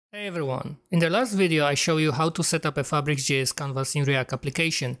Hey everyone, in the last video I showed you how to set up a FabricJs canvas in React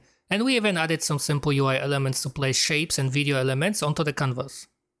application, and we even added some simple UI elements to place shapes and video elements onto the canvas.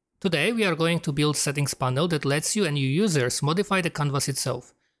 Today we are going to build settings panel that lets you and your users modify the canvas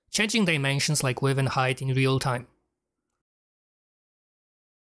itself, changing dimensions like width and height in real time.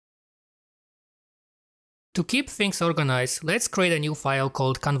 To keep things organized, let's create a new file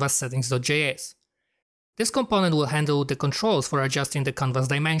called CanvasSettings.js. This component will handle the controls for adjusting the canvas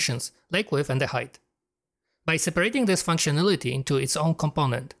dimensions, like width and the height. By separating this functionality into its own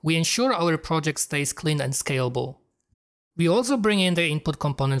component, we ensure our project stays clean and scalable. We also bring in the input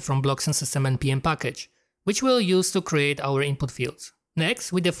component from blocks and system npm package, which we'll use to create our input fields.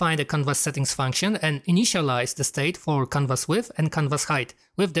 Next, we define the canvas settings function and initialize the state for canvas width and canvas height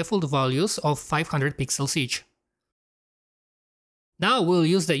with default values of 500 pixels each. Now we'll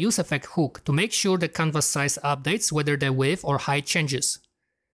use the useEffect hook to make sure the canvas size updates whether the width or height changes.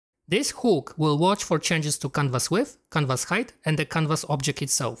 This hook will watch for changes to canvas width, canvas height, and the canvas object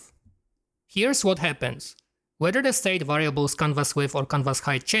itself. Here's what happens. Whether the state variables canvas width or canvas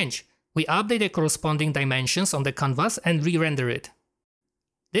height change, we update the corresponding dimensions on the canvas and re-render it.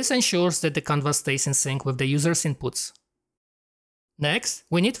 This ensures that the canvas stays in sync with the user's inputs. Next,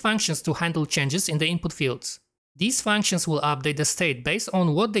 we need functions to handle changes in the input fields. These functions will update the state based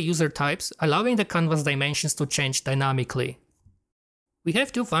on what the user types, allowing the canvas dimensions to change dynamically. We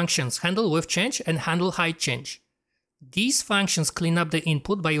have two functions, handle width change and handle height change. These functions clean up the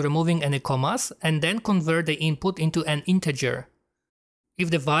input by removing any commas and then convert the input into an integer.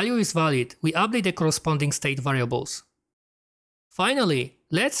 If the value is valid, we update the corresponding state variables. Finally,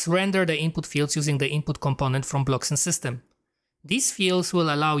 let's render the input fields using the input component from blocks and system. These fields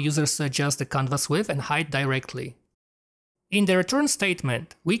will allow users to adjust the canvas width and height directly. In the return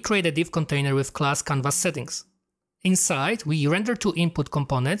statement, we create a div container with class CanvasSettings. Inside, we render two input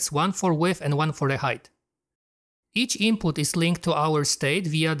components, one for width and one for the height. Each input is linked to our state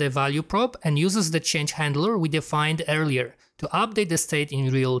via the value prop and uses the change handler we defined earlier to update the state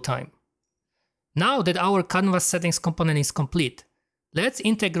in real time. Now that our canvas settings component is complete, let's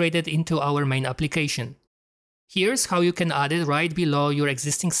integrate it into our main application. Here's how you can add it right below your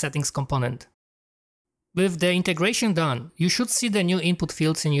existing settings component. With the integration done, you should see the new input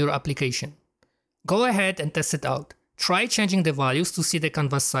fields in your application. Go ahead and test it out. Try changing the values to see the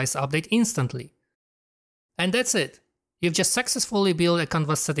canvas size update instantly. And that's it. You've just successfully built a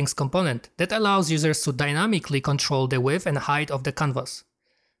canvas settings component that allows users to dynamically control the width and height of the canvas.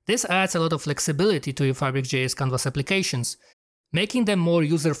 This adds a lot of flexibility to your FabricJs canvas applications, making them more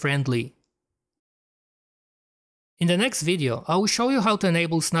user-friendly. In the next video, I will show you how to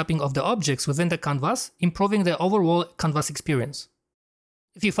enable snapping of the objects within the canvas, improving the overall canvas experience.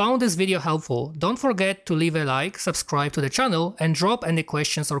 If you found this video helpful, don't forget to leave a like, subscribe to the channel, and drop any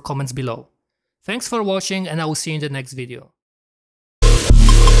questions or comments below. Thanks for watching, and I will see you in the next video.